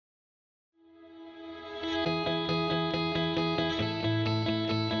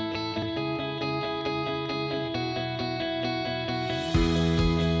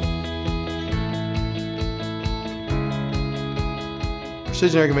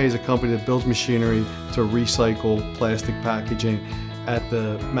Precision AirConvey is a company that builds machinery to recycle plastic packaging at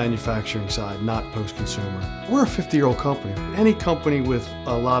the manufacturing side, not post-consumer. We're a 50-year-old company. Any company with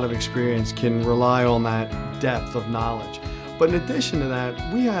a lot of experience can rely on that depth of knowledge. But in addition to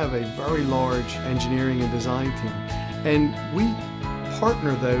that, we have a very large engineering and design team, and we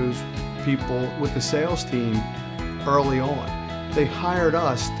partner those people with the sales team early on. They hired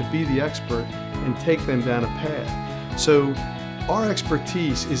us to be the expert and take them down a path. So our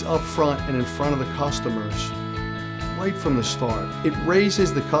expertise is up front and in front of the customers right from the start. It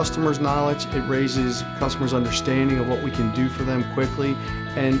raises the customer's knowledge, it raises customers' understanding of what we can do for them quickly,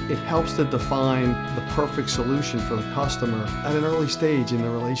 and it helps to define the perfect solution for the customer at an early stage in the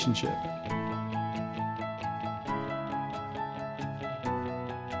relationship.